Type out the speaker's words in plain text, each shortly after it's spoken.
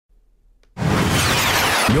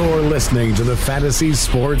You're listening to the Fantasy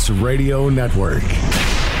Sports Radio Network.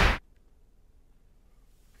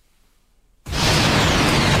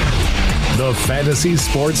 The Fantasy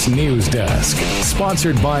Sports News Desk,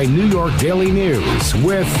 sponsored by New York Daily News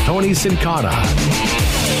with Tony Sincata.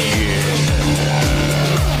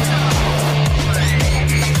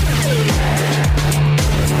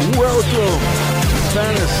 Welcome to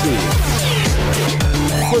Fantasy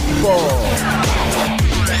Football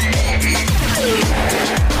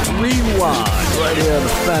Rewind right here on the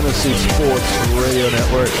Fantasy Sports Radio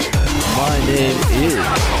Network. My name is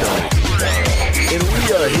Tony Sincata, and we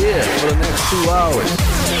are here for the next 2 hours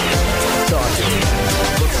talking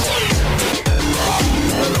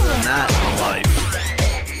other than that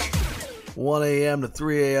life. 1 a.m. to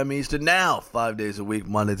 3 a.m. Eastern now, 5 days a week,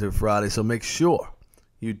 Monday through Friday. So make sure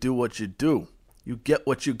you do what you do. You get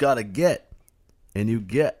what you got to get, and you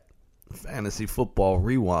get Fantasy Football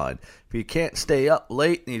Rewind. If you can't stay up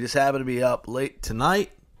late and you just happen to be up late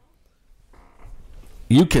tonight,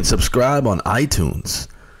 you can subscribe on iTunes,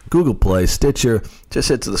 Google Play, Stitcher. Just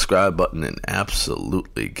hit the subscribe button and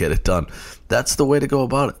absolutely get it done. That's the way to go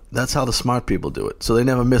about it. That's how the smart people do it. So they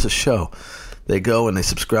never miss a show. They go and they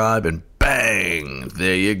subscribe and bang,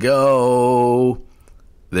 there you go.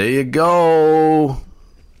 There you go.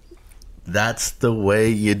 That's the way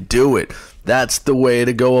you do it. That's the way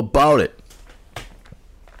to go about it.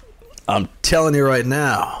 I'm telling you right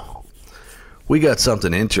now, we got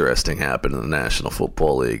something interesting happening in the National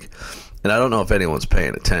Football League, and I don't know if anyone's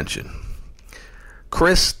paying attention.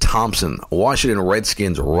 Chris Thompson, Washington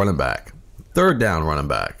Redskins running back, third down running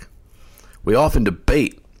back. We often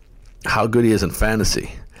debate how good he is in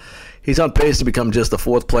fantasy. He's on pace to become just the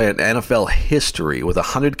fourth player in NFL history with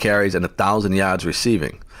 100 carries and 1,000 yards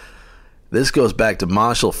receiving. This goes back to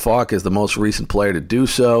Marshall Faulk as the most recent player to do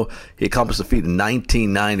so. He accomplished the feat in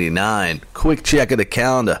 1999. Quick check of the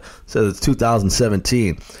calendar. Says it's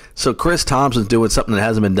 2017. So Chris Thompson's doing something that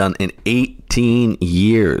hasn't been done in 18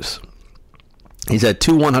 years. He's had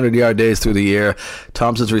 2 100-yard days through the year.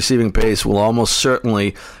 Thompson's receiving pace will almost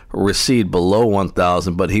certainly recede below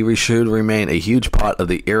 1,000, but he should remain a huge part of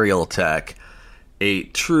the aerial attack. A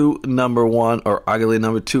true number one or arguably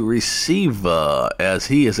number two receiver, as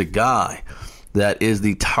he is a guy that is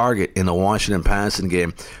the target in the Washington passing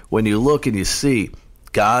game. When you look and you see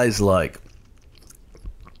guys like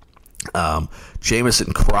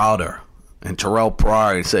Jamison Crowder and Terrell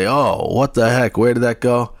Pryor, and say, oh, what the heck, where did that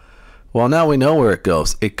go? Well, now we know where it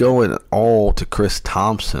goes. It going all to Chris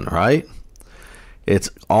Thompson, right?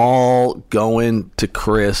 It's all going to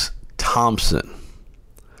Chris Thompson.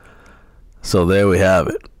 So there we have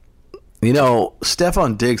it. You know,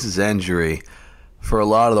 Stephon Diggs' injury, for a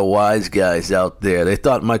lot of the wise guys out there, they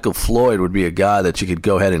thought Michael Floyd would be a guy that you could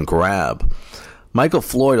go ahead and grab. Michael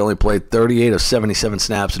Floyd only played 38 of 77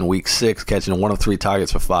 snaps in Week 6, catching 1 of 3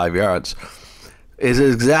 targets for 5 yards. Is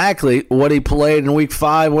exactly what he played in Week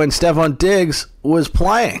 5 when Stephon Diggs was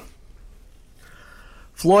playing.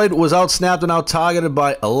 Floyd was outsnapped and out-targeted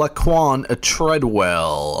by Laquan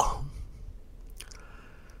Treadwell.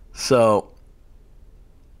 So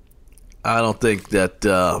I don't think that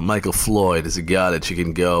Michael Floyd is a guy that you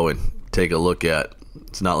can go and take a look at.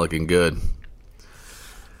 It's not looking good.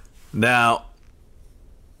 Now,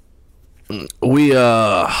 we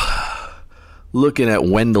are looking at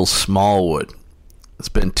Wendell Smallwood. It's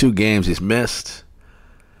been 2 games he's missed.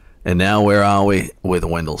 And now where are we with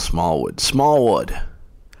Wendell Smallwood? Smallwood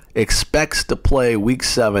expects to play Week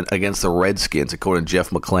 7 against the Redskins, according to Jeff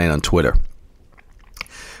McClain on Twitter,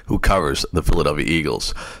 who covers the Philadelphia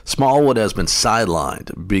Eagles. Smallwood has been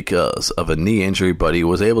sidelined because of a knee injury, but he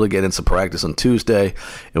was able to get in some practice on Tuesday,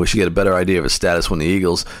 and we should get a better idea of his status when the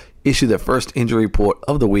Eagles issue their first injury report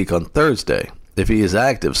of the week on Thursday. If he is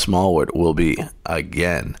active, Smallwood will be,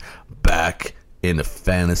 again, back in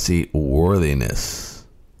fantasy worthiness.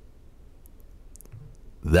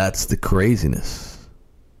 That's the craziness.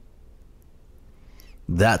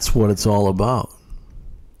 That's what it's all about.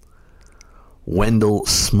 Wendell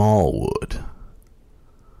Smallwood.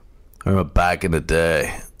 I remember back in the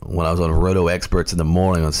day when I was on Roto Experts in the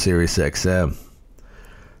morning on Sirius XM.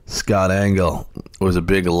 Scott Engel was a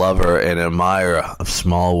big lover and admirer of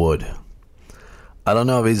Smallwood. I don't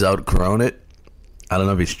know if he's outgrown it. I don't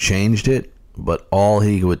know if he's changed it. But all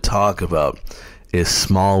he would talk about is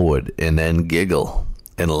Smallwood and then giggle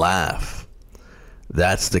and laugh.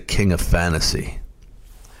 That's the king of fantasy.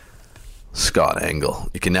 Scott Engel.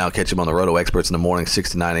 You can now catch him on the Roto Experts in the morning, 6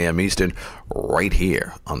 to 9 a.m. Eastern, right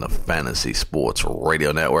here on the Fantasy Sports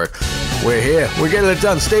Radio Network. We're here. We're getting it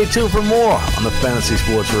done. Stay tuned for more on the Fantasy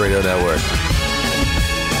Sports Radio Network.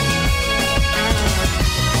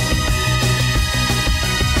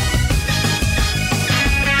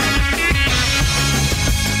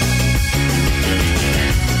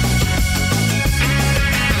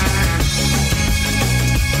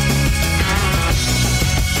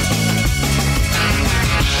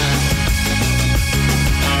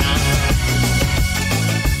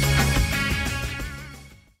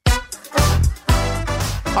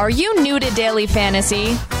 Are you new to daily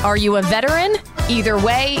fantasy? Are you a veteran? Either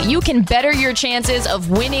way, you can better your chances of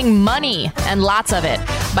winning money, and lots of it,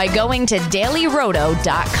 by going to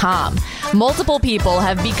dailyroto.com. Multiple people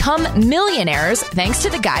have become millionaires thanks to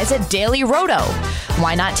the guys at Daily Roto.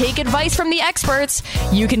 Why not take advice from the experts?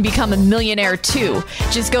 You can become a millionaire too.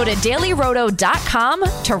 Just go to dailyroto.com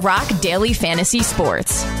to rock daily fantasy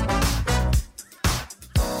sports.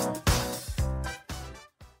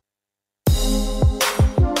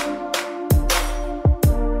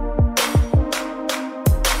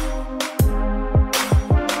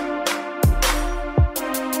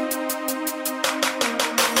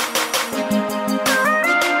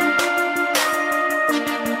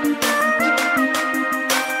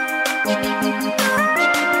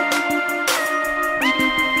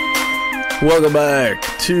 Welcome back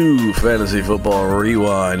to Fantasy Football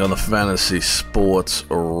Rewind on the Fantasy Sports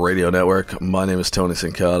Radio Network. My name is Tony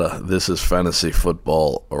Sincata. This is Fantasy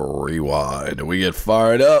Football Rewind. We get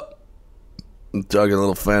fired up, talking a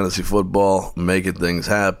little fantasy football, making things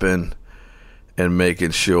happen, and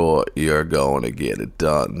making sure you're going to get it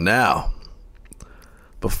done. Now,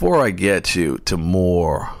 before I get you to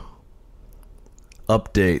more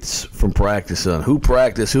updates from practice on who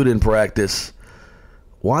practiced, who didn't practice,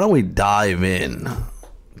 why don't we dive in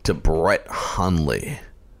to Brett Hundley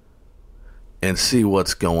and see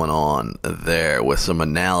what's going on there with some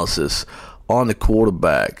analysis on the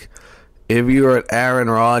quarterback. If you're an Aaron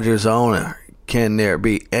Rodgers owner, can there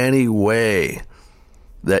be any way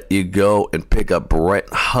that you go and pick up Brett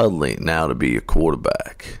Hundley now to be your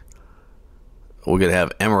quarterback? We're going to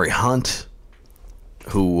have Emory Hunt,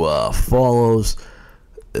 who follows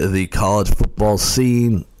the college football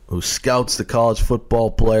scene, who scouts the college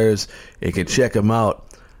football players. You can check him out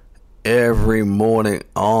every morning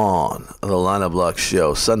on the Lineup Block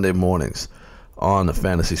Show, Sunday mornings on the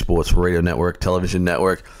Fantasy Sports Radio Network, television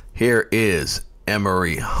network. Here is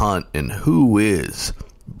Emory Hunt, and who is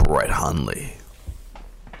Brett Hundley?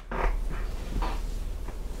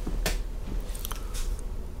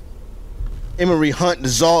 Emory Hunt, the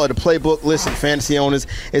czar of the playbook. Listen, fantasy owners,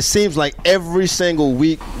 it seems like every single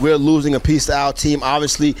week we're losing a piece to our team.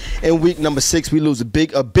 Obviously, in week number 6, we lose a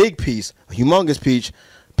big piece, a humongous piece.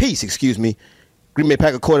 Green Bay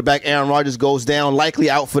Packer quarterback Aaron Rodgers goes down,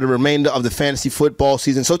 likely out for the remainder of the fantasy football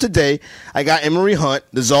season. So today, I got Emory Hunt,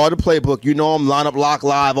 the czar of the playbook. You know him, Lineup Lock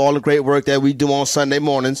Live, all the great work that we do on Sunday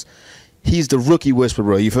mornings. He's the rookie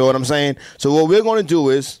whisperer. You feel what I'm saying? So what we're going to do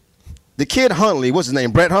is, the kid Hundley, what's his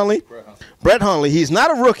name, Brett Hundley? Brett Hundley, he's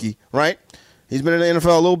not a rookie, right? He's been in the NFL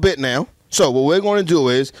a little bit now. So what we're going to do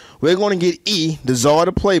is we're going to get E, the czar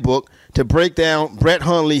of the playbook, to break down Brett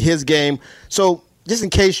Hundley, his game. So just in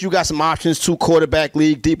case you got some options, 2 quarterback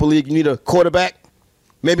league, deeper league, you need a quarterback,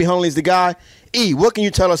 maybe Hundley's the guy. E, what can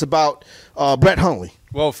you tell us about Brett Hundley?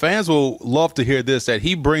 Well, fans will love to hear this, that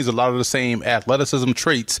he brings a lot of the same athleticism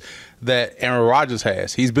traits that Aaron Rodgers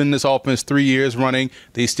has. He's been in this offense 3 years running.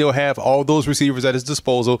 They still have all those receivers at his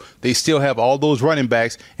disposal. They still have all those running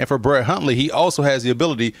backs. And for Brett Hundley, he also has the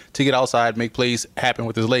ability to get outside, make plays happen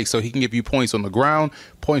with his legs. So he can give you points on the ground,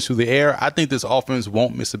 points through the air. I think this offense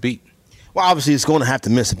won't miss a beat. Well, obviously, it's going to have to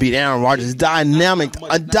miss a beat. Aaron Rodgers is a dynamic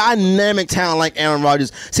talent like Aaron Rodgers.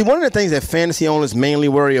 See, one of the things that fantasy owners mainly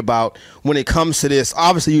worry about when it comes to this,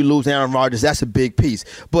 obviously, you lose Aaron Rodgers. That's a big piece.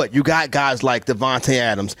 But you got guys like Devontae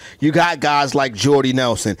Adams. You got guys like Jordy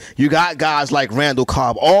Nelson. You got guys like Randall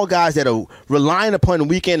Cobb. All guys that are relying upon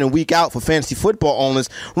week in and week out for fantasy football owners.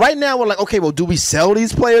 Right now, we're like, okay, well, do we sell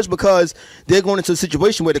these players? Because they're going into a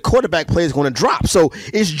situation where the quarterback play is going to drop. So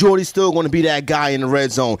is Jordy still going to be that guy in the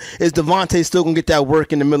red zone? Is Devontae still going to get that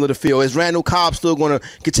work in the middle of the field? Is Randall Cobb still going to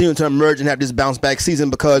continue to emerge and have this bounce back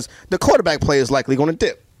season because the quarterback play is likely going to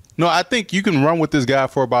dip? No, I think you can run with this guy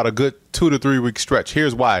for about a good 2 to 3 week stretch.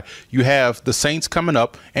 Here's why. You have the Saints coming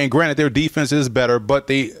up, and granted, their defense is better, but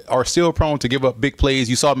they are still prone to give up big plays.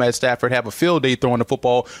 You saw Matt Stafford have a field day throwing the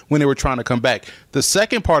football when they were trying to come back. The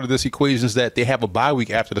second part of this equation is that they have a bye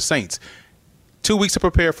week after the Saints. 2 weeks to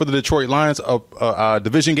prepare for the Detroit Lions, a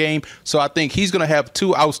division game. So I think he's going to have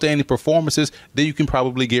 2 outstanding performances. Then you can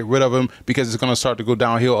probably get rid of him because it's going to start to go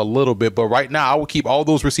downhill a little bit. But right now, I would keep all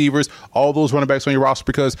those receivers, all those running backs on your roster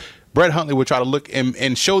because Brett Hundley will try to look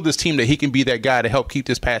and show this team that he can be that guy to help keep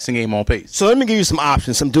this passing game on pace. So let me give you some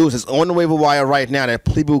options, some dudes that's on the waiver wire right now that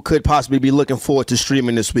people could possibly be looking forward to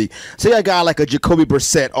streaming this week. Say a guy like a Jacoby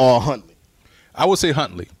Brissett or Hundley. I would say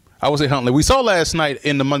Hundley. We saw last night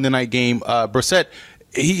in the Monday night game, Brissett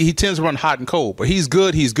he tends to run hot and cold, but he's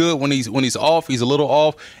good. He's good when he's off. He's a little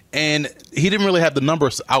off, and he didn't really have the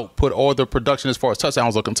numbers output or the production as far as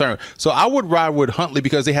touchdowns are concerned. So I would ride with Huntley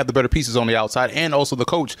because they have the better pieces on the outside, and also the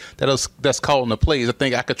coach that's calling the plays. I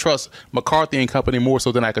think I could trust McCarthy and company more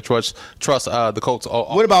so than I could trust the coach.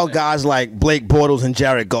 What about guys like Blake Bortles and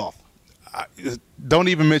Jared Goff? Don't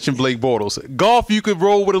even mention Blake Bortles. Goff, you could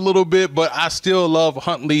roll with a little bit, but I still love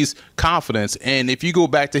Huntley's confidence. And if you go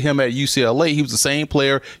back to him at UCLA, he was the same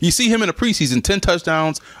player. You see him in the preseason, 10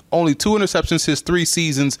 touchdowns, only 2 interceptions his 3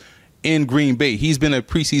 seasons in Green Bay. He's been a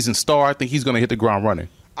preseason star. I think he's going to hit the ground running.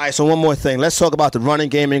 All right, so one more thing. Let's talk about the running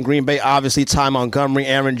game in Green Bay. Obviously, Ty Montgomery,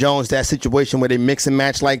 Aaron Jones, that situation where they mix and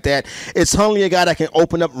match like that. Is Huntley a guy that can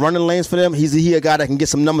open up running lanes for them? Is he a guy that can get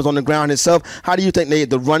some numbers on the ground himself? How do you think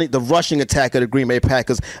the rushing attack of the Green Bay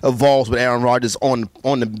Packers evolves with Aaron Rodgers on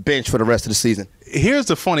the bench for the rest of the season? Here's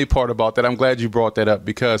the funny part about that. I'm glad you brought that up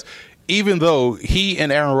because even though he and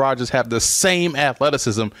Aaron Rodgers have the same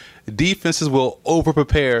athleticism, defenses will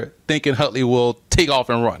over-prepare thinking Huntley will take off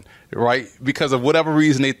and run, right? Because of whatever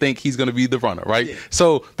reason they think he's going to be the runner, right? Yeah.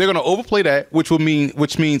 So they're going to overplay that, which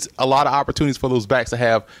means a lot of opportunities for those backs to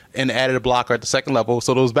have an added blocker at the second level.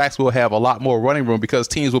 So those backs will have a lot more running room because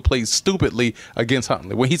teams will play stupidly against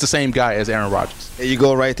Huntley when he's the same guy as Aaron Rodgers. There you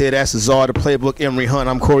go right there. That's the czar of the playbook, Emory Hunt.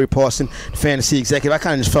 I'm Corey Parson, fantasy executive. I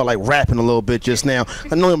kind of just felt like rapping a little bit just now.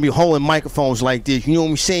 I know I'm be holding microphones like this. You know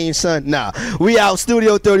what I'm saying, son? Nah. We out,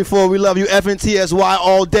 Studio 34. We love you. FNTSY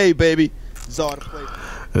all day, baby. Czar of the playbook.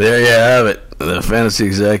 There you have it, the fantasy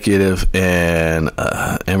executive and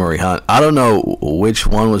Emory Hunt. I don't know which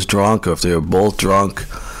one was drunk or if they were both drunk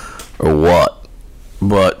or what,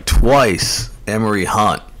 but twice Emory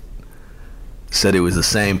Hunt said he was the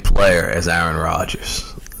same player as Aaron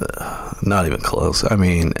Rodgers. Not even close. I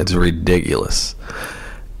mean, it's ridiculous.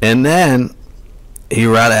 And then he'd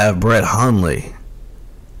rather have Brett Hundley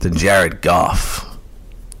than Jared Goff.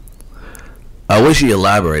 I wish he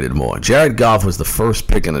elaborated more. Jared Goff was the first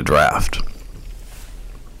pick in the draft.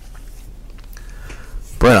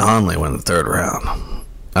 Brett Hundley went in the 3rd round.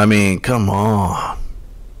 I mean, come on.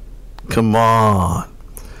 Come on.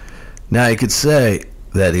 Now, you could say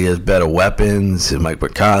that he has better weapons and Mike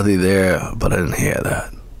McCarthy there, but I didn't hear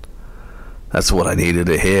that. That's what I needed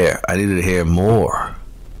to hear. I needed to hear more.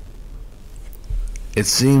 It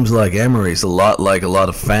seems like Emory's a lot like a lot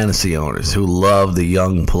of fantasy owners who love the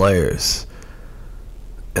young players.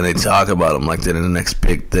 And they talk about them like they're the next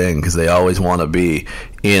big thing because they always want to be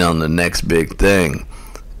in on the next big thing.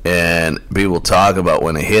 And people talk about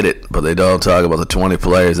when they hit it, but they don't talk about the 20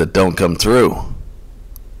 players that don't come through.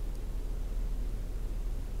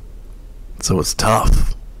 So it's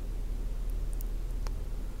tough.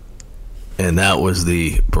 And that was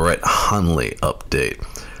the Brett Hundley update.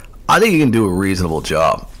 I think he can do a reasonable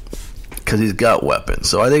job because he's got weapons.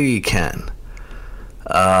 So I think he can.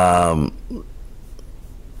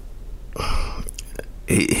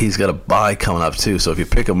 He's got a bye coming up too, so if you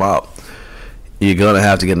pick him up, you're going to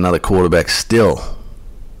have to get another quarterback still.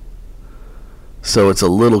 So it's a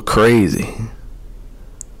little crazy.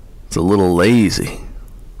 It's a little lazy.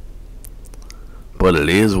 But it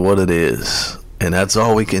is what it is, and that's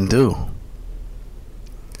all we can do.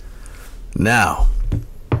 Now,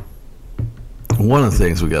 one of the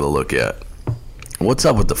things we got to look at, what's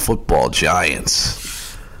up with the football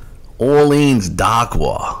giants? Orleans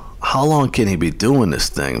Darkwa. How long can he be doing this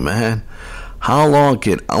thing, man? How long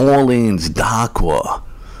can Orleans Darkwa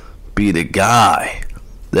be the guy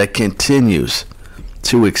that continues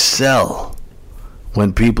to excel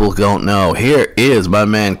when people don't know? Here is my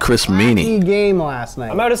man Chris Meany. Game last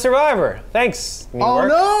night. I'm out of Survivor. Thanks, New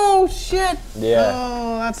York. Oh, no, shit. Yeah.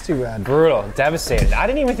 Oh, that's too bad. Brutal. Devastated. I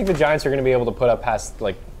didn't even think the Giants were going to be able to put up past,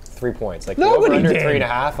 3 points. Nobody under did.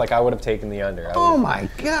 3.5, I would have taken the under. Oh, my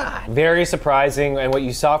God. Very surprising. And what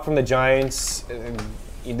you saw from the Giants,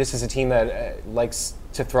 this is a team that likes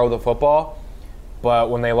to throw the football.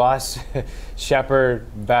 But when they lost Shepard,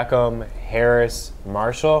 Beckham, Harris,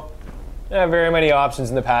 Marshall, they have very many options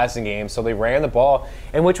in the passing game, so they ran the ball,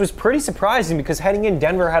 and which was pretty surprising because heading in,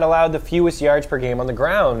 Denver had allowed the fewest yards per game on the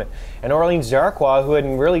ground. And Orleans Darkwa, who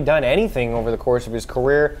hadn't really done anything over the course of his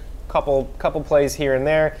career, couple plays here and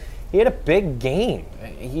there, he had a big game.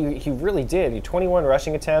 He really did. He had 21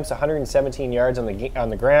 rushing attempts, 117 yards on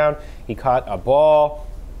the ground. He caught a ball.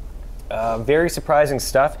 Very surprising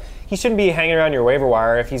stuff. He shouldn't be hanging around your waiver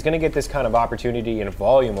wire. If he's going to get this kind of opportunity in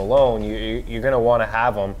volume alone, you're going to want to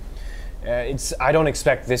have him. I don't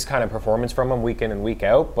expect this kind of performance from him week in and week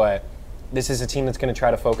out, but this is a team that's going to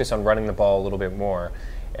try to focus on running the ball a little bit more,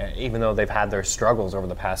 even though they've had their struggles over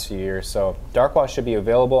the past few years. So Darkwa should be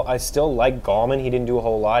available. I still like Gallman. He didn't do a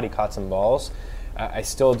whole lot. He caught some balls. I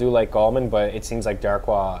still do like Gallman, but it seems like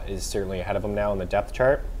Darkwa is certainly ahead of him now in the depth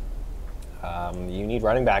chart. You need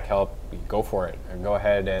running back help, go for it. And go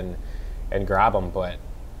ahead and grab him, but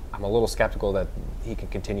I'm a little skeptical that he can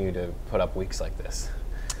continue to put up weeks like this.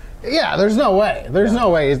 Yeah, there's no way. There's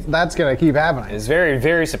no way that's going to keep happening. It's very,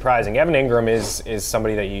 very surprising. Evan Ingram is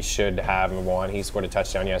somebody that you should have and want. He scored a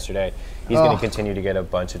touchdown yesterday. He's going to continue to get a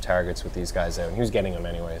bunch of targets with these guys out. And he was getting them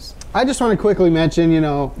anyways. I just want to quickly mention,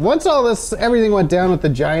 once everything went down with the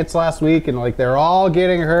Giants last week and like they're all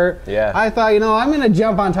getting hurt, I thought, I'm going to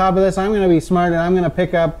jump on top of this. I'm going to be smart and I'm going to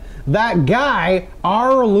pick up that guy,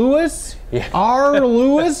 R. Lewis. Yeah. R.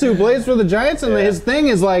 Lewis, who plays for the Giants, and his thing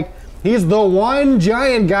is like, he's the one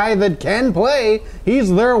Giant guy that can play. He's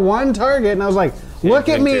their one target. And I was like, look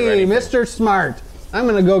at me, Mr. Smart. I'm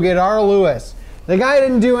going to go get R. Lewis. The guy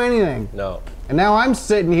didn't do anything. No. And now I'm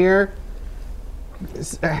sitting here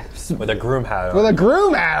with a groom hat on. With a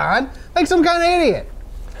groom hat on, like some kind of idiot.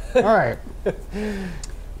 All right.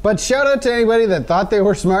 But shout out to anybody that thought they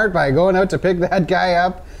were smart by going out to pick that guy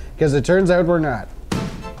up, because it turns out we're not.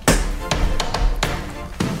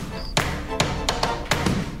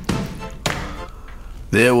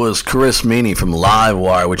 There was Chris Meany from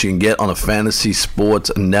Livewire, which you can get on the Fantasy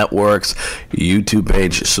Sports Network's YouTube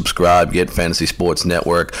page. Subscribe, get Fantasy Sports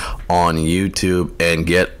Network on YouTube, and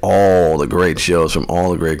get all the great shows from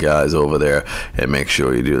all the great guys over there, and make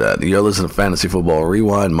sure you do that. You're listening to Fantasy Football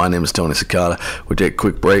Rewind. My name is Tony Cicada. We'll take a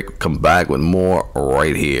quick break, come back with more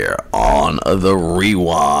right here on The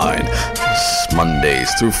Rewind. It's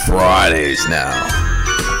Mondays through Fridays now.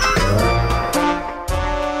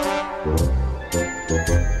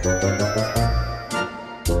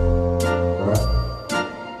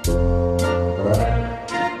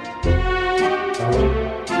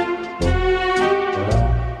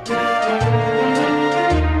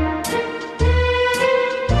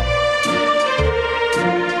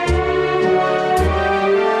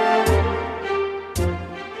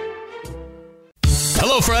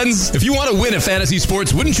 Friends, if you want to win at fantasy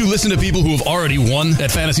sports, wouldn't you listen to people who have already won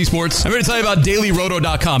at fantasy sports? I'm here to tell you about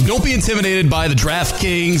DailyRoto.com. Don't be intimidated by the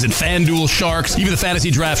DraftKings and FanDuel Sharks, even the Fantasy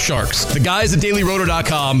Draft Sharks. The guys at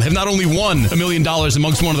DailyRoto.com have not only won $1 million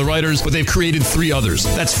amongst one of the writers, but they've created 3 others.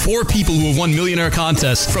 That's 4 people who have won millionaire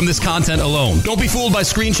contests from this content alone. Don't be fooled by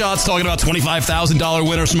screenshots talking about $25,000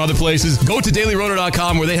 winners from other places. Go to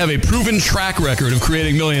DailyRoto.com, where they have a proven track record of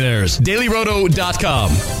creating millionaires. DailyRoto.com.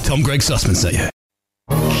 Tell them Greg Sussman sent you.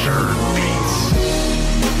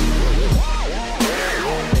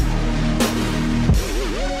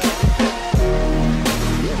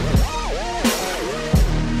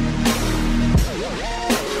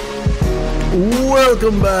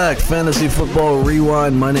 Welcome back, Fantasy Football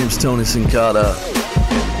Rewind. My name's Tony Cicada.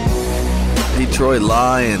 Detroit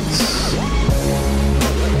Lions.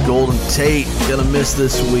 Golden Tate gonna miss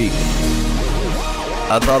this week.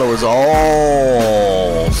 I thought it was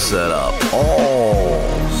all set up.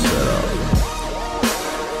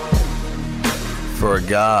 For a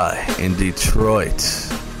guy in Detroit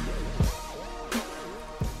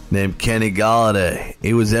named Kenny Golladay.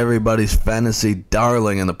 He was everybody's fantasy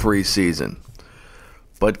darling in the preseason.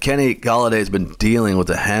 But Kenny Galladay's been dealing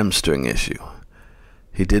with a hamstring issue.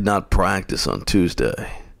 He did not practice on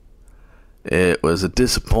Tuesday. It was a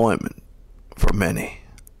disappointment for many.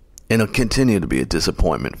 And it'll continue to be a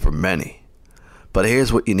disappointment for many. But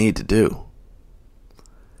here's what you need to do.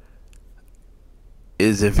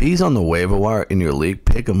 Is if he's on the waiver wire in your league,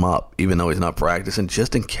 pick him up, even though he's not practicing,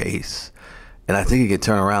 just in case. And I think he can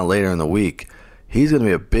turn around later in the week. He's going to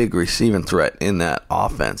be a big receiving threat in that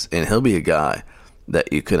offense, and he'll be a guy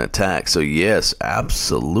that you can attack. So yes,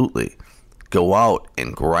 absolutely, go out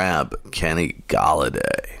and grab Kenny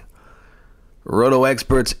Golladay. Roto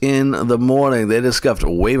experts in the morning, they discussed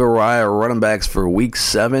waiver wire running backs for week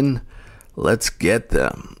 7. Let's get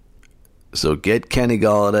them. So get Kenny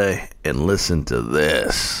Golladay and listen to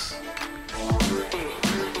this.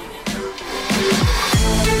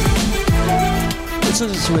 Let's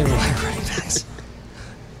listen to waiver wire running backs.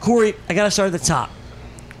 Corey, I got to start at the top.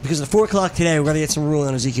 Because at 4 o'clock today, we're going to get some ruling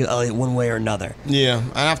on Ezekiel Elliott one way or another. Yeah,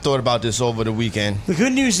 and I've thought about this over the weekend. The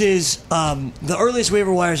good news is the earliest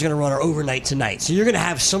waiver wires are going to run are overnight tonight. So you're going to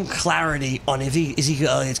have some clarity on if Ezekiel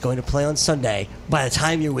Elliott's going to play on Sunday by the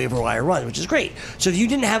time your waiver wire runs, which is great. So if you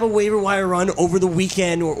didn't have a waiver wire run over the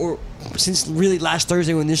weekend or since really last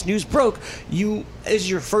Thursday when this news broke, this is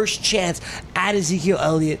your first chance at Ezekiel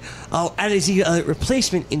Elliott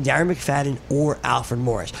replacement in Darren McFadden or Alfred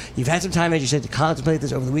Morris. You've had some time, as you said, to contemplate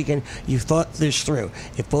this over the weekend. You've thought this through.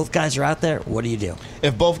 If both guys are out there, what do you do?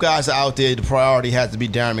 If both guys are out there, the priority has to be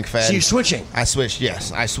Darren McFadden. So you're switching? I switched,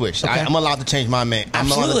 yes. I switched. Okay. I'm allowed to change my man.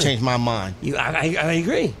 I'm allowed to change my mind. I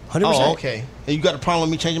agree, 100%. Oh, okay. You got a problem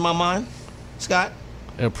with me changing my mind, Scott?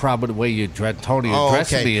 A problem with the way you Tony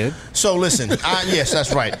addressing me in. So listen, yes,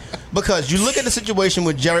 that's right. Because you look at the situation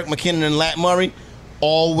with Jerick McKinnon and Lat Murray,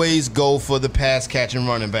 always go for the pass catching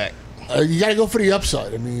running back. You got to go for the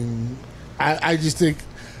upside. I mean, I just think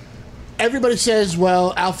everybody says,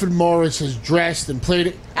 well, Alfred Morris has dressed and played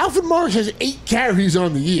it. Alfred Morris has 8 carries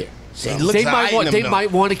on the year. So They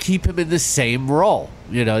might want to keep him in the same role.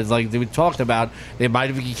 You know, like we talked about, they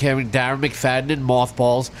might be carrying Darren McFadden in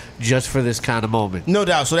mothballs just for this kind of moment. No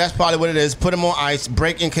doubt. So that's probably what it is. Put him on ice,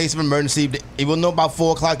 break in case of emergency. He will know about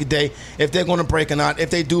 4 o'clock a day if they're going to break or not. If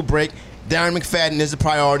they do break, Darren McFadden is the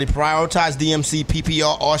priority. Prioritize DMC,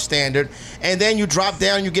 PPR, or standard. And then you drop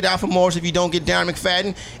down, you get Alfred Morris if you don't get Darren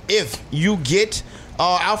McFadden. If you get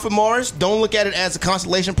Alfred Morris, don't look at it as a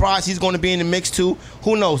consolation prize. He's going to be in the mix too.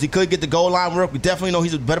 Who knows? He could get the goal line work. We definitely know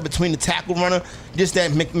he's better between the tackle runner. Just that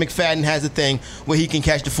McFadden has a thing where he can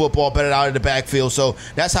catch the football better out of the backfield. So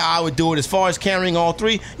that's how I would do it. As far as carrying all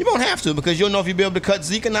 3, you won't have to because you'll know if you'll be able to cut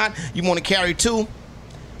Zeke or not. You want to carry 2.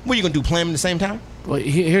 What are you going to do, play him at the same time? Well,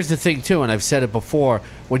 here's the thing, too, and I've said it before.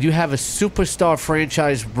 When you have a superstar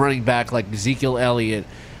franchise running back like Ezekiel Elliott,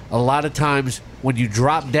 a lot of times when you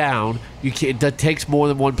drop down, it takes more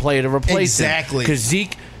than one player to replace him. Exactly. Because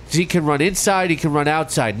Zeke can run inside, he can run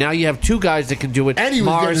outside. Now you have 2 guys that can do it, and he was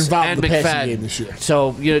Morris involved and in the passing McFadden. game this year.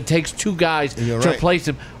 So it takes 2 guys to replace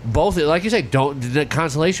him. Both, like you say, the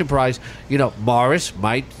consolation prize. Morris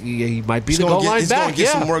might be the goal line back. He's going to get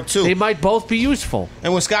some work too. They might both be useful.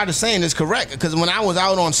 And what Scott is saying is correct because when I was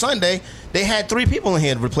out on Sunday, they had 3 people in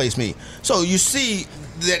here to replace me. So you see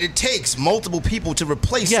that it takes multiple people to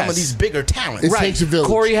replace some of these bigger talents. It takes a village.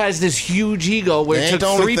 Corey has this huge ego where it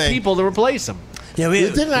took 3 people to replace him. Yeah, we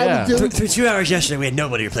had, I would do through 2 hours yesterday, we had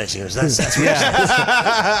nobody replacing us. That's the thing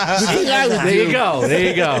I would There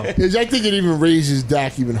you go. is I think it even raises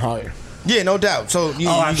Dak even higher. Yeah, no doubt. So you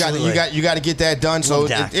got to get that done. So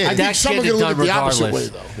Dak Dak's getting it done the opposite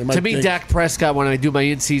regardless. way, though. To me, Dak Prescott, when I do my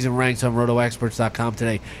in-season ranks on RotoExperts.com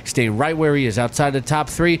today, staying right where he is, outside the top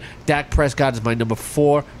 3. Dak Prescott is my number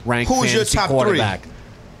 4 ranked Who's your fantasy top quarterback. 3?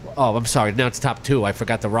 Oh, I'm sorry. Now it's top 2. I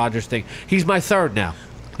forgot the Rodgers thing. He's my 3rd now.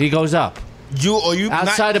 He goes up.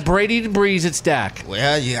 Outside of Brady and Breeze, it's Dak.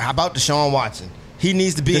 Well, yeah. How about Deshaun Watson? He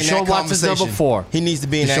needs to be in that conversation. Watson's number 4. He needs to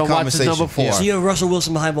be in that Deshaun conversation. Watson's number 4. So you have Russell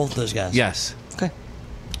Wilson behind both of those guys? Yes. Okay.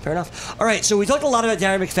 Fair enough. All right, so we talked a lot about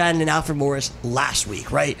Darren McFadden and Alfred Morris last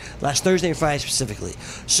week, right? Last Thursday and Friday specifically.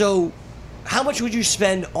 So how much would you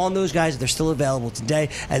spend on those guys if they're still available today?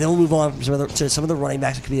 And then we'll move on to some of the running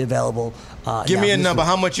backs that could be available. Give me a number.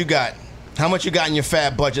 How much you got? How much you got in your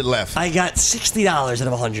fab budget left? I got $60 out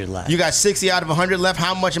of 100 left. You got 60 out of 100 left.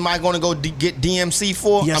 How much am I going to go get DMC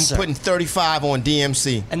for? Yes, I'm sir. putting 35 on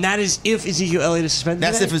DMC. And that is if Ezekiel Elliott is suspended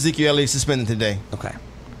That's today? if Ezekiel Elliott is suspended today. Okay.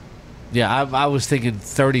 Yeah, I was thinking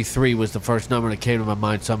 33 was the first number that came to my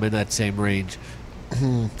mind, so I'm in that same range.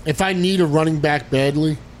 If I need a running back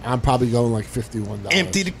badly, I'm probably going like $51.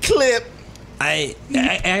 Empty the clip. I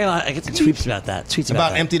get some tweets about that. Tweets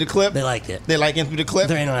About that. empty the clip? They liked it. They like empty the clip?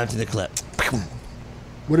 There ain't no empty the clip.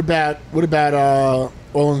 What about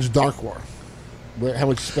Orleans Darkwa? How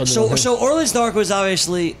much you spend on him? So Orleans Dark was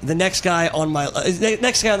obviously the next guy on my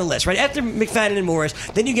next guy on the list, right? After McFadden and Morris,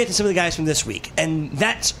 then you get to some of the guys from this week, and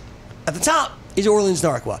that's at the top is Orleans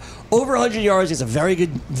Darkwa. Over 100 yards is a very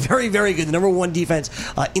good, very very good, the number 1 defense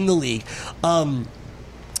in the league,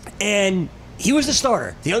 and he was the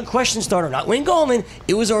starter, the unquestioned starter, not Wayne Gallman.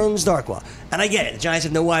 It was Orleans Darkwa. And I get it. The Giants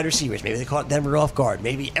have no wide receivers. Maybe they caught Denver off guard.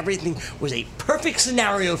 Maybe everything was a perfect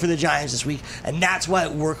scenario for the Giants this week, and that's why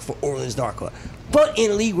it worked for Orleans Darkwa. But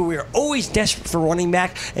in a league where we're always desperate for running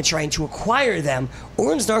back and trying to acquire them,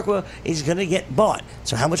 Orleans Darkwa is going to get bought.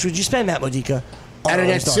 So how much would you spend, Matt Modica, on Out of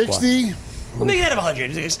that Orleans Darkwa? 60? Well, make it out of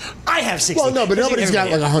 100. I have 60. Well, no, but nobody's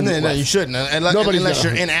got like 100 No, left. you shouldn't. Unless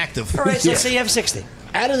you're inactive. All right, so say you have 60.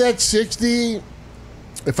 Out of that 60,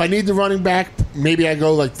 if I need the running back, maybe I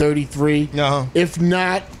go like 33. Uh-huh. If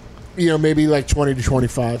not, maybe like 20 to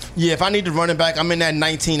 25. Yeah, if I need to running back, I'm in that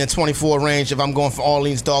 19 and 24 range. If I'm going for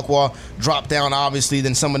Orleans Darkwa, drop down obviously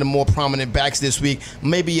than some of the more prominent backs this week.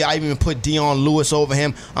 Maybe I even put Dion Lewis over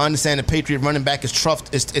him. I understand the Patriot running back is tough.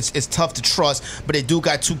 It's tough to trust, but they do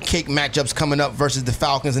got 2 cake matchups coming up versus the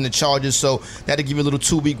Falcons and the Chargers, so that'll give you a little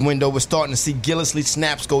 2-week window. We're starting to see Gillislee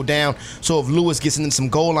snaps go down, so if Lewis gets into some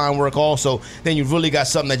goal line work also, then you really got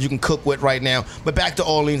something that you can cook with right now. But back to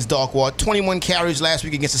Orleans Darkwa, 21 carries last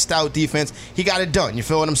week against a stout defense. He got it done. You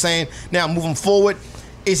feel what I'm saying? Now, moving forward,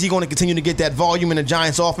 is he going to continue to get that volume in the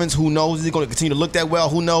Giants offense? Who knows? Is he going to continue to look that well?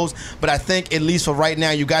 Who knows? But I think, at least for right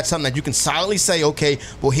now, you got something that you can solidly say, okay,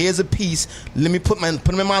 well, here's a piece. Let me put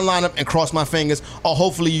him in my lineup and cross my fingers. Or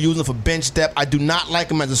hopefully you use him for bench depth. I do not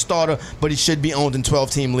like him as a starter, but he should be owned in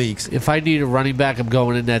 12-team leagues. If I need a running back, I'm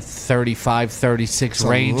going in that 35, 36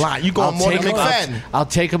 range. A lot. You going more than McFadden. I'll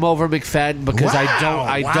take him over McFadden because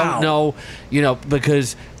I don't know,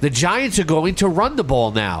 because the Giants are going to run the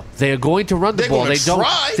ball now. They are going to run the ball.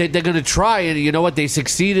 They're going to try, and you know what? They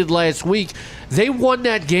succeeded last week. They won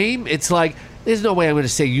that game. It's like, there's no way I'm going to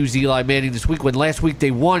say use Eli Manning this week when last week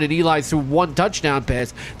they won and Eli threw 1 touchdown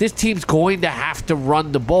pass. This team's going to have to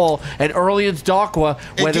run the ball. And Orleans Darkwa,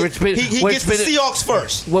 whether it's been... He gets the Seahawks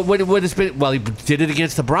first. When it's been, well, he did it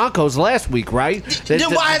against the Broncos last week, right? Then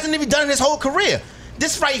why hasn't he done it his whole career?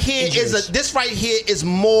 This right here is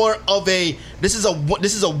more of a... This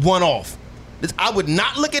is a one-off. I would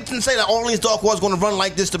not look at it and say that Orleans Darkwa is going to run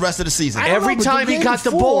like this the rest of the season. Every time he got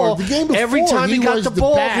the ball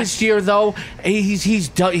this year, though,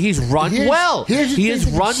 he's run well. He has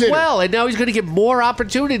run well, and now he's going to get more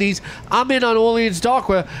opportunities. I'm in on Orleans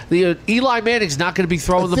Darkwa. Eli Manning's not going to be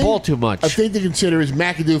throwing the ball too much. I think to consider is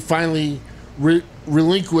McAdoo finally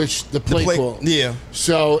relinquished the play call. Yeah.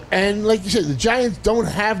 So, and like you said, the Giants don't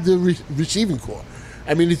have the receiving core.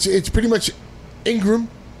 I mean, it's pretty much Ingram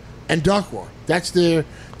and Darkwa. That's the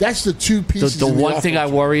 2 pieces. The one thing I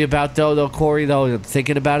worry about, though, Corey, I'm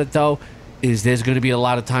thinking about it, though, is there's going to be a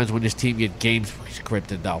lot of times when this team get games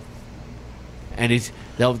scripted, though. And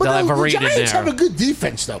they'll have a read in there. The Giants have a good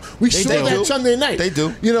defense, though. We saw that Sunday night. They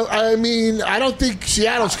do. I mean, I don't think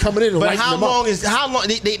Seattle's coming in and lighting them up. How long?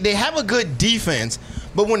 They have a good defense.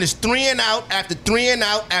 But when it's 3 and out after 3 and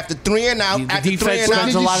out after 3 and out after 3 and out,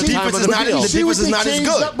 the defense is not as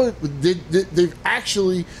good. They've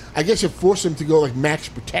actually, I guess, have forced them to go like max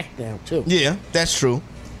protect now too. Yeah, that's true.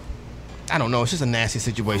 I don't know. It's just a nasty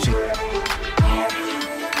situation.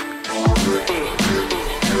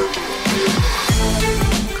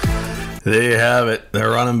 There you have it.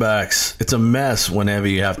 They're running backs. It's a mess whenever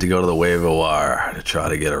you have to go to the waiver wire to try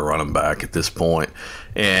to get a running back at this point.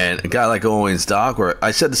 And a guy like Orleans Darkwa,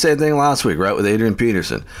 I said the same thing last week, right, with Adrian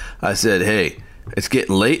Peterson. I said, hey, it's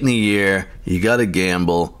getting late in the year. You got to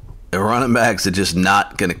gamble. The running backs are just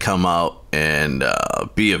not going to come out and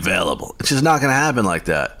be available. It's just not going to happen like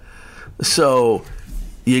that. So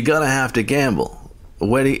you're going to have to gamble.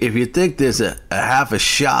 If you think there's a half a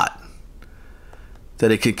shot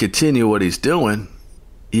that he can continue what he's doing,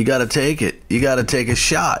 you got to take it. You got to take a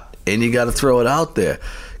shot, and you got to throw it out there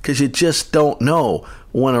because you just don't know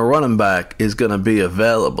when a running back is going to be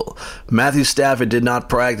available. Matthew Stafford did not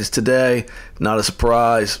practice today. Not a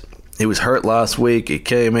surprise. He was hurt last week. He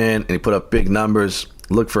came in and he put up big numbers.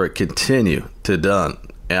 Look for it continue to done.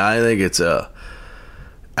 And I think it's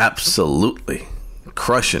absolutely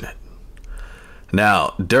crushing it.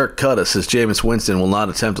 Now, Dirk Cutter says Jameis Winston will not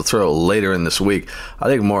attempt to throw later in this week. I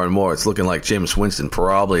think more and more it's looking like Jameis Winston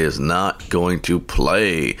probably is not going to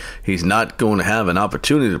play. He's not going to have an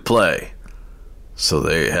opportunity to play. So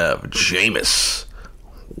there you have Jameis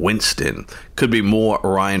Winston. Could be more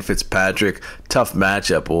Ryan Fitzpatrick. Tough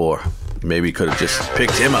matchup, or maybe could have just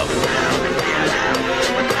picked him up.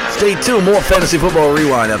 Stay tuned. More Fantasy Football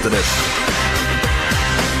Rewind after this.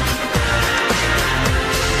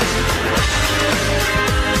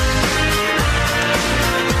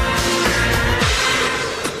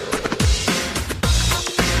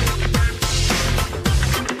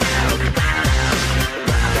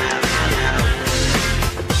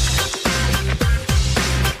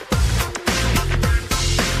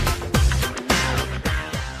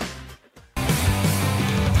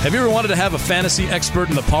 Have you ever wanted to have a fantasy expert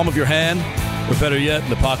in the palm of your hand? Or better yet, in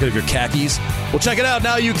the pocket of your khakis? Well, check it out.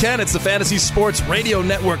 Now you can. It's the Fantasy Sports Radio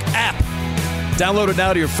Network app. Download it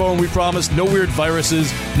now to your phone. We promise no weird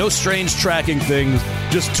viruses, no strange tracking things.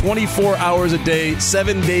 Just 24 hours a day,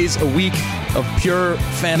 7 days a week of pure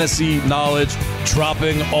fantasy knowledge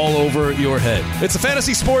dropping all over your head. It's the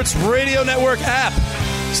Fantasy Sports Radio Network app.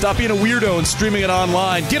 Stop being a weirdo and streaming it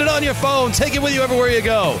online. Get it on your phone. Take it with you everywhere you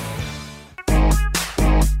go.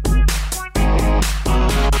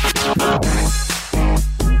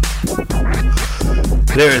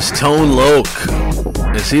 There's Tone Loc.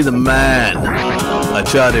 Is he the man? I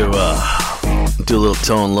tried to do a little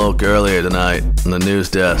Tone Loc earlier tonight on the news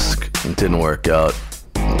desk. It didn't work out.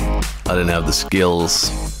 I didn't have the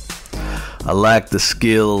skills. I lacked the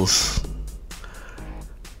skills.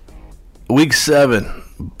 Week 7.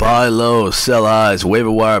 Buy low, sell highs,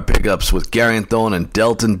 waiver wire pickups with Gary Anthone and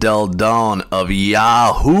Delton Del Don of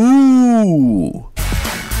Yahoo.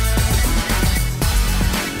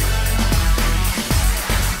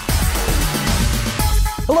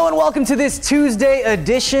 Hello and welcome to this Tuesday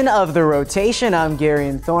edition of The Rotation. I'm Gary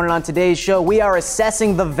Anthone, and on today's show, we are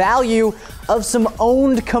assessing the value of some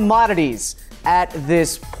owned commodities at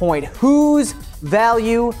this point. Whose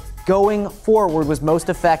value going forward was most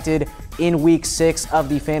affected in Week 6 of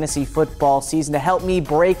the fantasy football season? To help me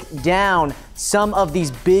break down some of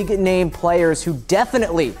these big-name players who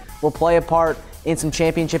definitely will play a part in some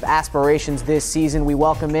championship aspirations this season, we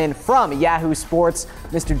welcome in from Yahoo Sports,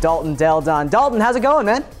 Mr. Dalton Del Don. Dalton, how's it going,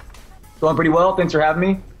 man? Going pretty well. Thanks for having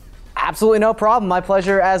me. Absolutely no problem. My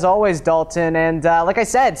pleasure as always, Dalton. And like I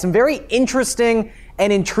said, some very interesting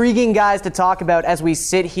and intriguing guys to talk about as we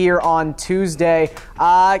sit here on Tuesday.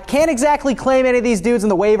 Can't exactly claim any of these dudes in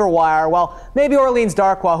the waiver wire. Well, maybe Orleans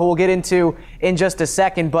Darkwa, who we'll get into in just a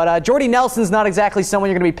second. But Jordy Nelson's not exactly someone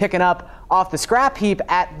you're going to be picking up off the scrap heap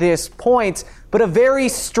at this point. But a very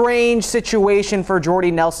strange situation for Jordy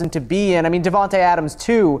Nelson to be in. I mean, Davante Adams,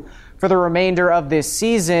 too, for the remainder of this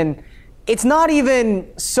season. It's not even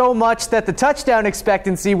so much that the touchdown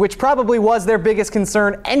expectancy, which probably was their biggest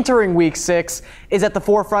concern entering Week 6, is at the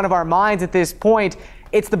forefront of our minds at this point.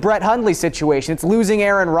 It's the Brett Hundley situation. It's losing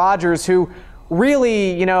Aaron Rodgers, who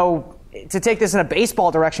really, to take this in a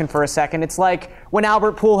baseball direction for a second, it's like when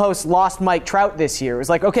Albert Pujols lost Mike Trout this year. It was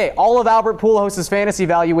like, okay, all of Albert Pujols' fantasy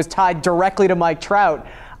value was tied directly to Mike Trout.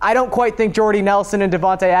 I don't quite think Jordy Nelson and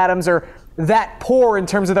Davante Adams are that poor in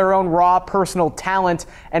terms of their own raw personal talent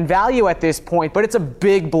and value at this point, but it's a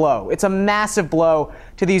big blow. It's a massive blow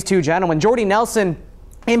to these two gentlemen. Jordy Nelson,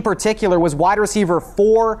 in particular, was wide receiver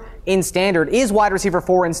 4 in standard, is wide receiver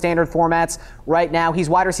 4 in standard formats right now. He's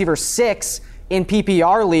wide receiver 6 in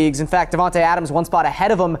PPR leagues. In fact, Davante Adams one spot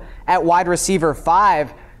ahead of him at wide receiver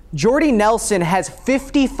 5. Jordy Nelson has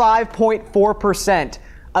 55.4%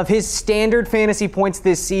 of his standard fantasy points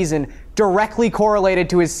this season directly correlated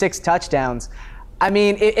to his 6 touchdowns. I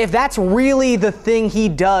mean, if that's really the thing he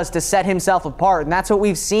does to set himself apart, and that's what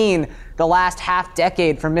we've seen the last half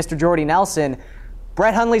decade from Mr. Jordy Nelson,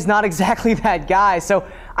 Brett Hundley's not exactly that guy. So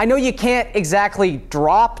I know you can't exactly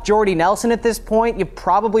drop Jordy Nelson at this point. You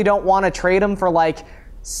probably don't want to trade him for like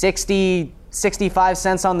 60, 65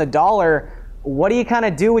 cents on the dollar. What do you kind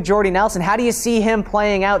of do with Jordy Nelson? How do you see him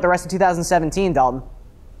playing out the rest of 2017, Dalton?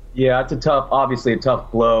 Yeah, it's obviously a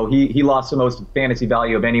tough blow. He lost the most fantasy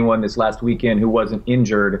value of anyone this last weekend who wasn't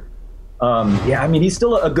injured. Yeah, I mean, he's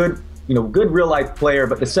still a good real life player,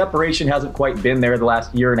 but the separation hasn't quite been there the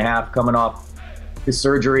last year and a half coming off his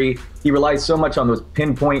surgery. He relies so much on those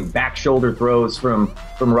pinpoint back shoulder throws from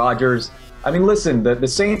Rodgers. I mean, listen, the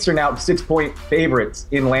Saints are now 6-point favorites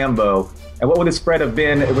in Lambeau. And what would the spread have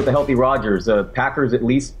been with a healthy Rodgers? Packers at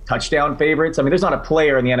least touchdown favorites? I mean, there's not a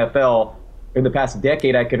player in the NFL in the past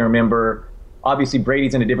decade I can remember. Obviously,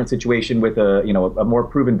 Brady's in a different situation with a more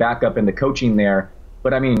proven backup in the coaching there.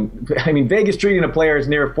 But I mean, Vegas treating a player as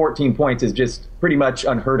near 14 points is just pretty much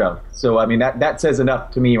unheard of. So I mean, that says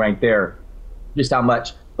enough to me right there, just how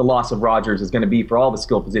much the loss of Rodgers is going to be for all the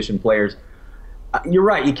skill position players. You're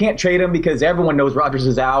right. You can't trade him because everyone knows Rodgers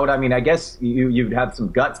is out. I mean, I guess you'd have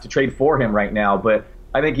some guts to trade for him right now, but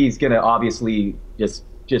I think he's going to obviously just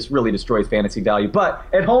really destroy his fantasy value. But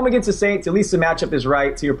at home against the Saints, at least the matchup is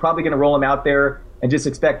right. So you're probably going to roll him out there and just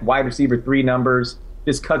expect wide receiver 3 numbers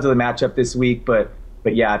just because of the matchup this week. But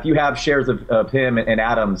yeah, if you have shares of him and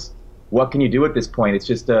Adams, what can you do at this point? It's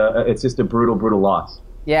just a brutal loss.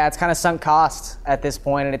 Yeah, it's kind of sunk cost at this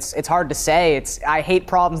point, and it's hard to say. I hate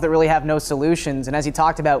problems that really have no solutions. And as you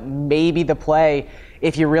talked about, maybe the play,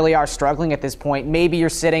 if you really are struggling at this point, maybe you're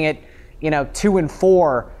sitting at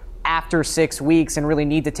 2-4 after 6 weeks and really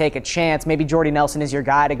need to take a chance. Maybe Jordy Nelson is your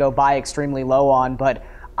guy to go buy extremely low on, but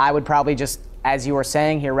I would probably just, as you were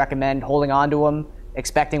saying here, recommend holding on to him,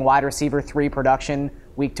 expecting wide receiver 3 production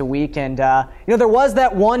week to week. And, there was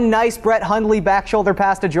that one nice Brett Hundley back shoulder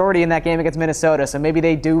pass to Jordy in that game against Minnesota, so maybe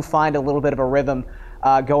they do find a little bit of a rhythm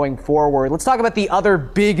going forward. Let's talk about the other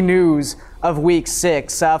big news of Week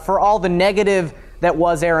 6. For all the negative that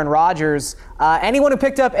was Aaron Rodgers, anyone who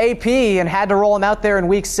picked up AP and had to roll him out there in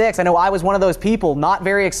Week 6, I know I was one of those people, not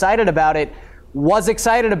very excited about it, was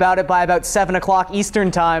excited about it by about 7 o'clock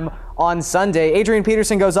Eastern time on Sunday. Adrian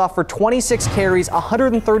Peterson goes off for 26 carries,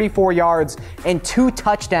 134 yards, and 2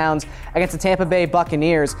 touchdowns against the Tampa Bay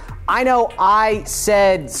Buccaneers. I know I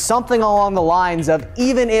said something along the lines of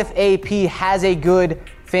even if AP has a good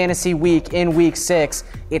fantasy week in week 6,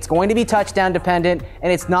 it's going to be touchdown dependent,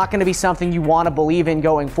 and it's not going to be something you want to believe in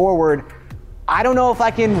going forward. I don't know if I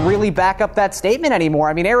can really back up that statement anymore.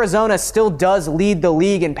 I mean, Arizona still does lead the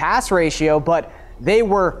league in pass ratio, but they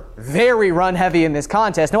were very run heavy in this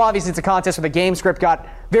contest. Now, obviously, it's a contest where the game script got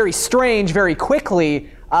very strange very quickly,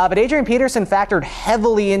 but Adrian Peterson factored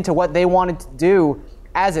heavily into what they wanted to do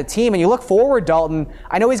as a team. And you look forward, Dalton,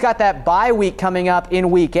 I know he's got that bye week coming up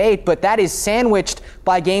in week 8, but that is sandwiched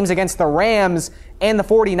by games against the Rams and the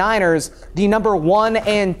 49ers, the number 1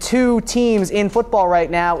 and 2 teams in football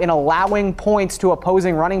right now in allowing points to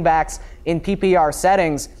opposing running backs in PPR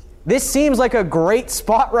settings. This seems like a great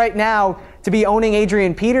spot right now to be owning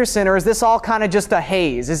Adrian Peterson, or is this all kind of just a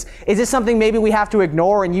haze? Is this something maybe we have to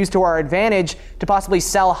ignore and use to our advantage to possibly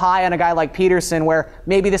sell high on a guy like Peterson, where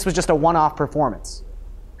maybe this was just a one-off performance?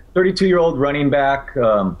 32-year-old running back.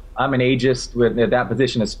 I'm an ageist with at that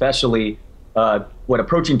position, especially.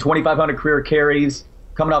 Approaching 2,500 career carries,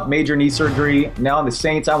 coming off major knee surgery. Now on the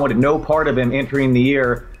Saints, I wanted no part of him entering the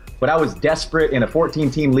year, but I was desperate in a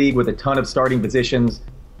 14-team league with a ton of starting positions,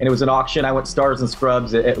 and it was an auction. I went stars and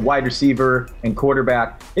scrubs at wide receiver and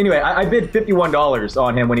quarterback. Anyway, I bid $51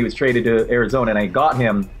 on him when he was traded to Arizona, and I got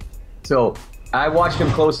him. So I watched him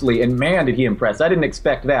closely, and man, did he impress. I didn't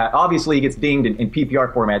expect that. Obviously, he gets dinged in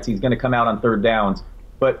PPR formats. He's going to come out on third downs.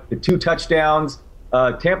 But the 2 touchdowns,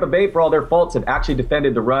 Tampa Bay, for all their faults, have actually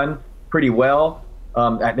defended the run pretty well.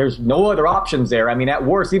 There's no other options there. I mean, at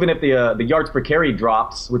worst, even if the yards per carry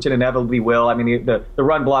drops, which it inevitably will, I mean, the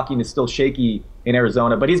run blocking is still shaky in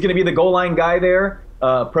Arizona. But he's going to be the goal line guy there,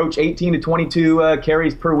 approach 18 to 22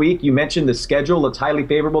 carries per week. You mentioned the schedule looks highly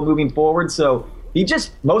favorable moving forward. So he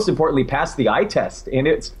just, most importantly, passed the eye test. And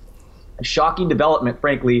it's a shocking development,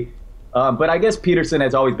 frankly. But I guess Peterson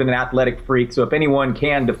has always been an athletic freak. So if anyone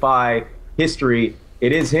can defy history,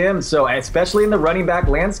 it is him. So especially in the running back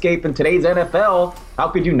landscape in today's NFL, how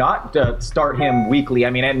could you not start him weekly? I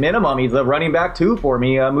mean, at minimum, he's a running back 2 for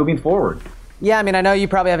me moving forward. Yeah, I mean, I know you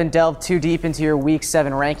probably haven't delved too deep into your Week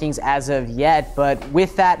 7 rankings as of yet, but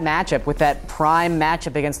with that matchup, with that prime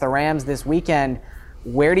matchup against the Rams this weekend,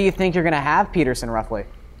 where do you think you're going to have Peterson roughly?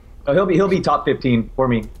 He'll be top 15 for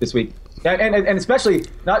me this week. And especially,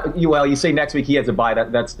 not you. Well, you say next week he has a bye.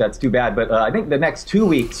 That's too bad. But I think the next 2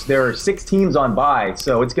 weeks there are 6 teams on bye,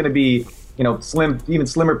 so it's going to be even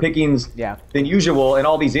slimmer pickings than usual. And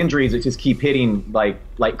all these injuries that just keep hitting like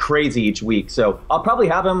crazy each week. So I'll probably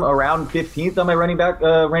have him around 15th on my running back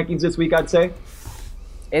rankings this week, I'd say.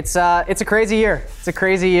 It's a crazy year. It's a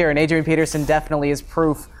crazy year, and Adrian Peterson definitely is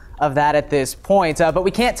proof of that at this point. But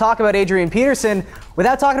we can't talk about Adrian Peterson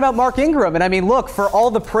without talking about Mark Ingram. And I mean, look, for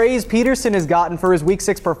all the praise Peterson has gotten for his Week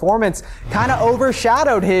 6 performance, kind of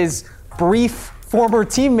overshadowed his brief former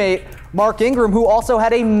teammate, Mark Ingram, who also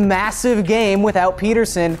had a massive game without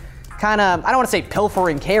Peterson. Kind of, I don't want to say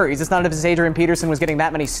pilfering carries. It's not as if Adrian Peterson was getting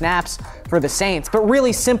that many snaps for the Saints, but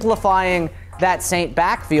really simplifying that Saint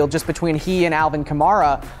backfield just between he and Alvin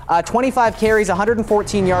Kamara. 25 carries,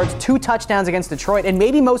 114 yards, 2 touchdowns against Detroit, and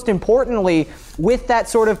maybe most importantly, with that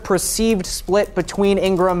sort of perceived split between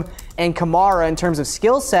Ingram and Kamara in terms of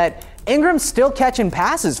skill set, Ingram's still catching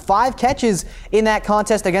passes. 5 catches in that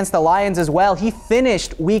contest against the Lions as well. He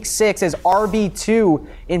finished Week 6 as RB2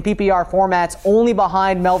 in PPR formats, only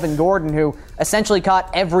behind Melvin Gordon, who essentially caught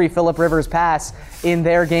every Phillip Rivers pass in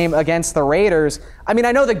their game against the Raiders. I mean,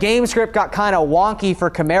 I know the game script got kind of wonky for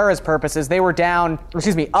Kamara's purposes. They were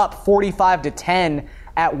up 45-10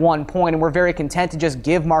 at one point, and were very content to just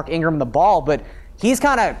give Mark Ingram the ball, but he's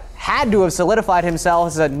kind of had to have solidified himself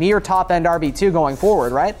as a near top-end RB2 going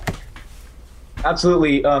forward, right?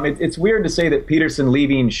 Absolutely. It's weird to say that Peterson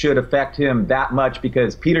leaving should affect him that much,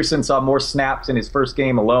 because Peterson saw more snaps in his first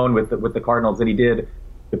game alone with the Cardinals than he did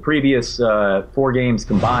the previous 4 games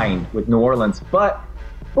combined with New Orleans. But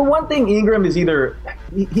for one thing, Ingram is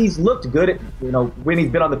he's looked good at when he's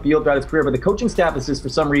been on the field throughout his career, but the coaching staff is just, for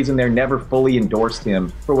some reason, they're never fully endorsed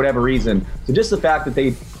him for whatever reason. So just the fact that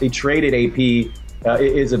they traded AP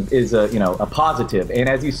is a positive. And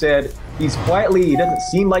as you said, he doesn't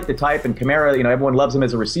seem like the type, and Kamara, everyone loves him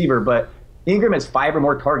as a receiver, but Ingram has 5 or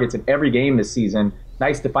more targets in every game this season.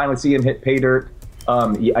 Nice to finally see him hit pay dirt.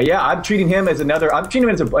 I'm treating him as a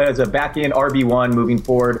back end RB1 moving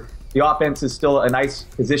forward. The offense is still a nice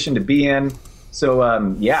position to be in. So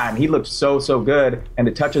and he looked so good, and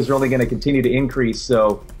the touches are only going to continue to increase.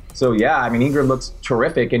 So Ingram looks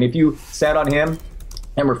terrific. And if you sat on him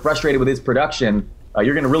and were frustrated with his production,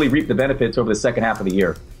 you're going to really reap the benefits over the second half of the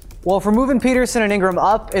year. Well, if we're moving Peterson and Ingram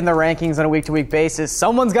up in the rankings on a week-to-week basis,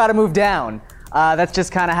 someone's got to move down. That's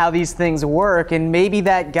just kind of how these things work. And maybe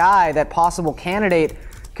that guy, that possible candidate,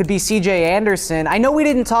 could be C.J. Anderson. I know we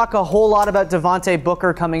didn't talk a whole lot about Devontae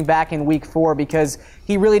Booker coming back in week 4 because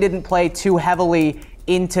he really didn't play too heavily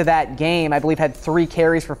into that game. I believe had 3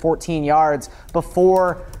 carries for 14 yards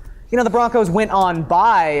before, the Broncos went on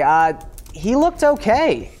bye. He looked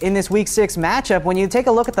okay in this Week 6 matchup. When you take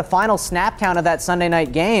a look at the final snap count of that Sunday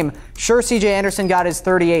night game, sure, C.J. Anderson got his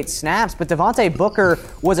 38 snaps, but Devontae Booker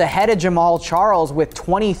was ahead of Jamal Charles with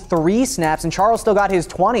 23 snaps, and Charles still got his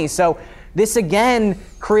 20. So this, again,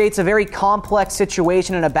 creates a very complex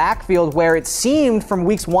situation in a backfield where it seemed from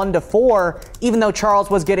weeks 1 to 4, even though Charles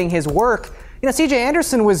was getting his work, C.J.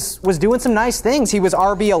 Anderson was doing some nice things. He was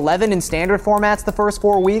RB11 in standard formats the first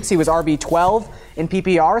 4 weeks. He was RB12 in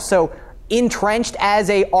PPR. So entrenched as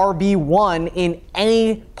a RB1 in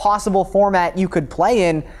any possible format you could play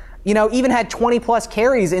in. Even had 20-plus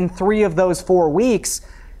carries in 3 of those 4 weeks.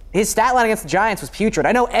 His stat line against the Giants was putrid.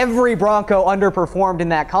 I know every Bronco underperformed in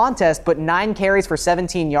that contest, but 9 carries for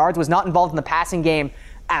 17 yards, was not involved in the passing game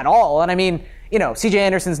at all. And I mean, C.J.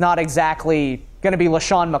 Anderson's not exactly going to be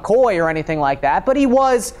LaShawn McCoy or anything like that, but he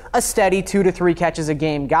was a steady 2 to 3 catches a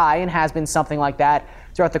game guy and has been something like that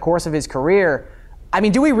throughout the course of his career. I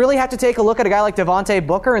mean, do we really have to take a look at a guy like Devontae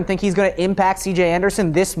Booker and think he's going to impact C.J.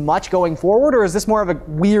 Anderson this much going forward, or is this more of a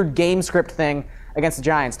weird game script thing against the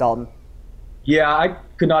Giants, Dalton? Yeah, I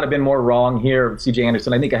could not have been more wrong here, C.J.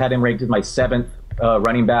 Anderson. I think I had him ranked as my 7th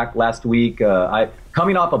running back last week.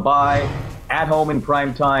 Coming off a bye, at home in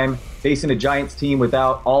prime time, facing a Giants team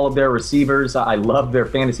without all of their receivers. I love their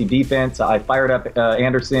fantasy defense. I fired up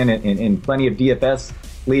Anderson in plenty of DFS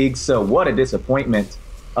leagues, so what a disappointment.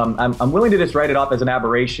 I'm willing to just write it off as an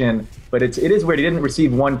aberration, but it is weird. He didn't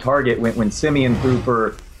receive 1 target when Simeon threw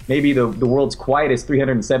for maybe the world's quietest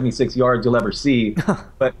 376 yards you'll ever see.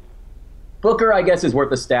 But Booker, I guess, is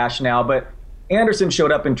worth a stash now, but Anderson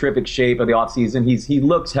showed up in terrific shape of the offseason. He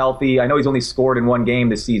looks healthy. I know he's only scored in 1 game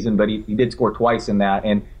this season, but he did score twice in that.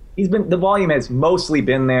 And the volume has mostly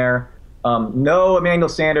been there. No Emmanuel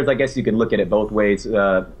Sanders, I guess you could look at it both ways.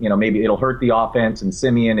 Maybe it'll hurt the offense, and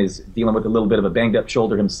Simeon is dealing with a little bit of a banged-up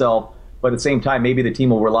shoulder himself. But at the same time, maybe the team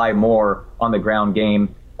will rely more on the ground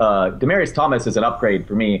game. Demaryius Thomas is an upgrade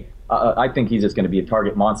for me. I think he's just going to be a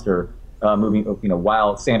target monster moving,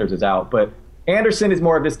 while Sanders is out. But Anderson is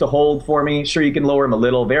more of just a hold for me. Sure, you can lower him a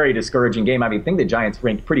little. Very discouraging game. I think the Giants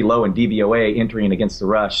ranked pretty low in DVOA entering against the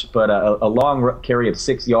rush, but a long carry of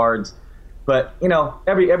 6 yards. But,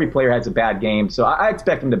 every player has a bad game, so I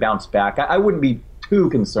expect him to bounce back. I wouldn't be too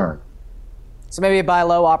concerned. So maybe a buy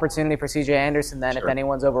low opportunity for C.J. Anderson then, sure, if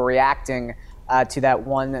anyone's overreacting to that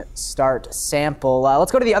 1 start sample.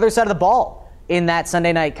 Let's go to the other side of the ball in that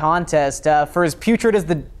Sunday night contest. For as putrid as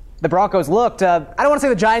the Broncos looked, I don't want to say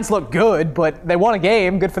the Giants looked good, but they won a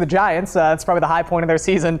game. Good for the Giants. That's probably the high point of their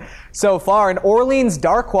season so far. And Orleans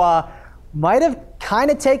Darkwa might have kind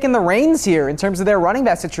of taken the reins here in terms of their running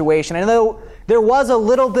back situation. I know there was a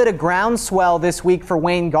little bit of groundswell this week for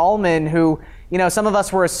Wayne Gallman, who, some of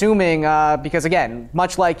us were assuming, because again,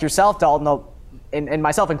 much like yourself, Dalton, and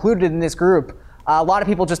myself included in this group, a lot of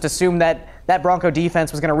people just assumed that Bronco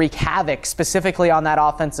defense was going to wreak havoc specifically on that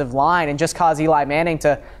offensive line and just cause Eli Manning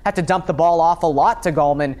to have to dump the ball off a lot to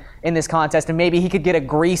Gallman in this contest, and maybe he could get a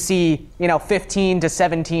greasy, 15 to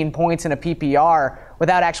 17 points in a PPR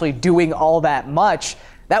without actually doing all that much.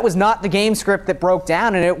 That was not the game script that broke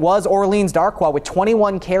down, and it was Orleans Darkwa with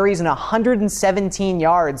 21 carries and 117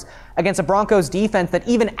 yards against a Broncos defense that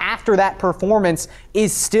even after that performance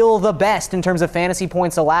is still the best in terms of fantasy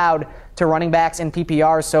points allowed to running backs and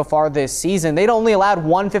PPRs so far this season. They'd only allowed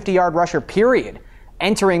 1 50-yard rusher, period,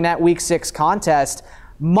 entering that Week 6 contest,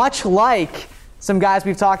 much like some guys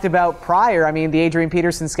we've talked about prior. I mean, the Adrian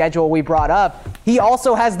Peterson schedule we brought up. He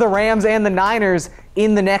also has the Rams and the Niners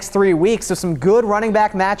in the next 3 weeks, so some good running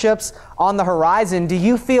back matchups on the horizon. Do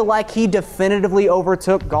you feel like he definitively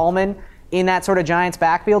overtook Gallman in that sort of Giants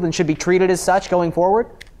backfield and should be treated as such going forward?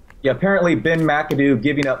 Yeah, apparently Ben McAdoo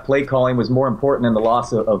giving up play calling was more important than the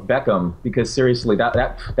loss of Beckham, because seriously,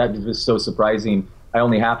 that was so surprising. I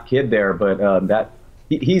only half kid there, but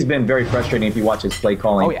he's been very frustrating if you watch his play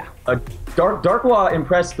calling. Oh, yeah. Darkwa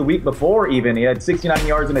impressed the week before even. He had 69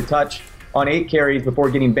 yards and a touch on 8 carries before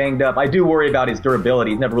getting banged up. I do worry about his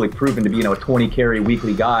durability. He's never really proven to be, a 20-carry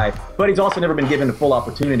weekly guy, but he's also never been given a full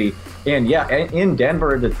opportunity. And yeah, in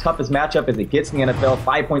Denver, the toughest matchup as it gets in the NFL,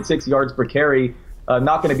 5.6 yards per carry.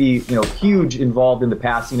 Not going to be, huge involved in the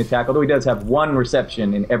passing attack, although he does have 1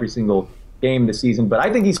 reception in every single game this season, but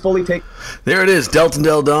I think he's fully taken. There it is, Delton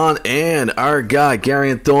Del Don and our guy,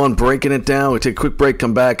 Gary and Thorne, breaking it down. We take a quick break,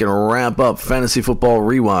 come back, and wrap up Fantasy Football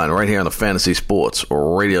Rewind right here on the Fantasy Sports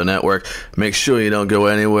Radio Network. Make sure you don't go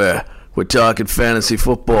anywhere. We're talking fantasy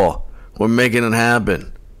football. We're making it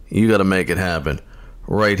happen. You got to make it happen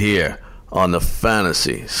right here on the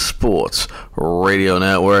Fantasy Sports Radio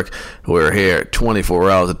Network. We're here 24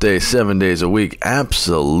 hours a day, 7 days a week,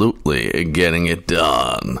 absolutely getting it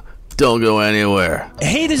done. Don't go anywhere.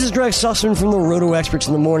 Hey, this is Greg Sussman from the Roto Experts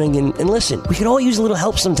in the Morning. And listen, we can all use a little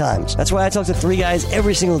help sometimes. That's why I talk to 3 guys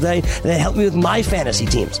every single day that help me with my fantasy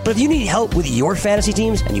teams. But if you need help with your fantasy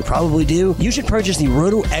teams, and you probably do, you should purchase the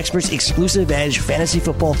Roto Experts Exclusive Edge Fantasy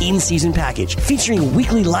Football In-Season Package, featuring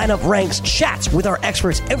weekly lineup ranks, chats with our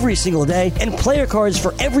experts every single day, and player cards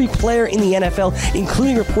for every player in the NFL,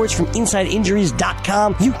 including reports from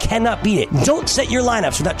InsideInjuries.com. You cannot beat it. Don't set your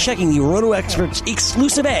lineups without checking the Roto Experts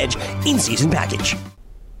Exclusive Edge In-Season Package.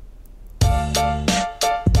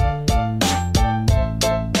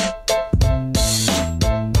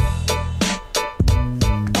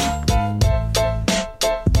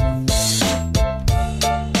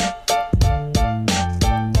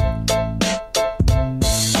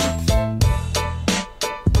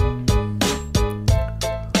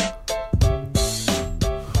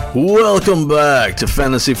 Welcome back to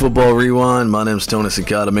Fantasy Football Rewind. My name's Tony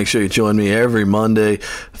Cicada. Make sure you join me every Monday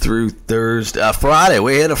through Friday.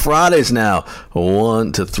 We're here to Fridays now,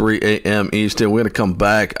 1 to 3 a.m. Eastern. We're going to come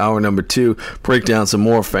back, hour number 2, break down some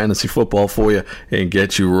more fantasy football for you, and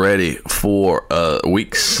get you ready for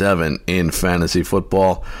Week 7 in fantasy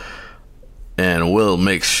football. And we'll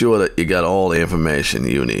make sure that you got all the information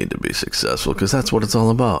you need to be successful, because that's what it's all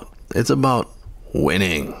about. It's about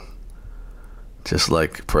winning. Just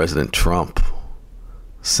like President Trump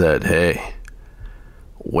said, hey,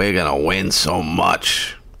 we're going to win so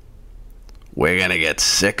much, we're going to get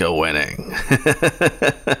sick of winning.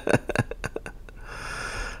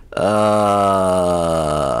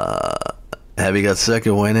 Have you got sick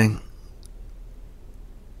of winning?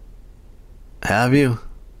 Have you?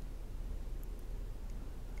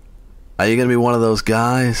 Are you going to be one of those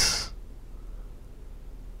guys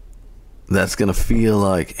that's going to feel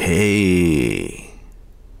like, hey,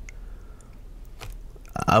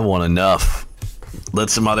 I won enough. Let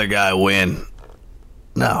some other guy win.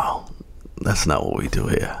 No, that's not what we do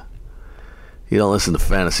here. You don't listen to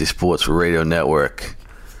Fantasy Sports Radio Network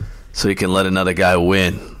so you can let another guy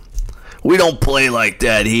win. We don't play like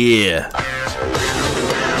that here.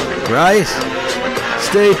 Right?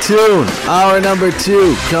 Stay tuned. Hour number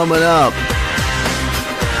 2 coming up.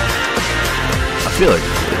 I feel like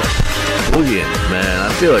boogieing, man.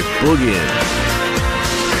 I feel like boogieing.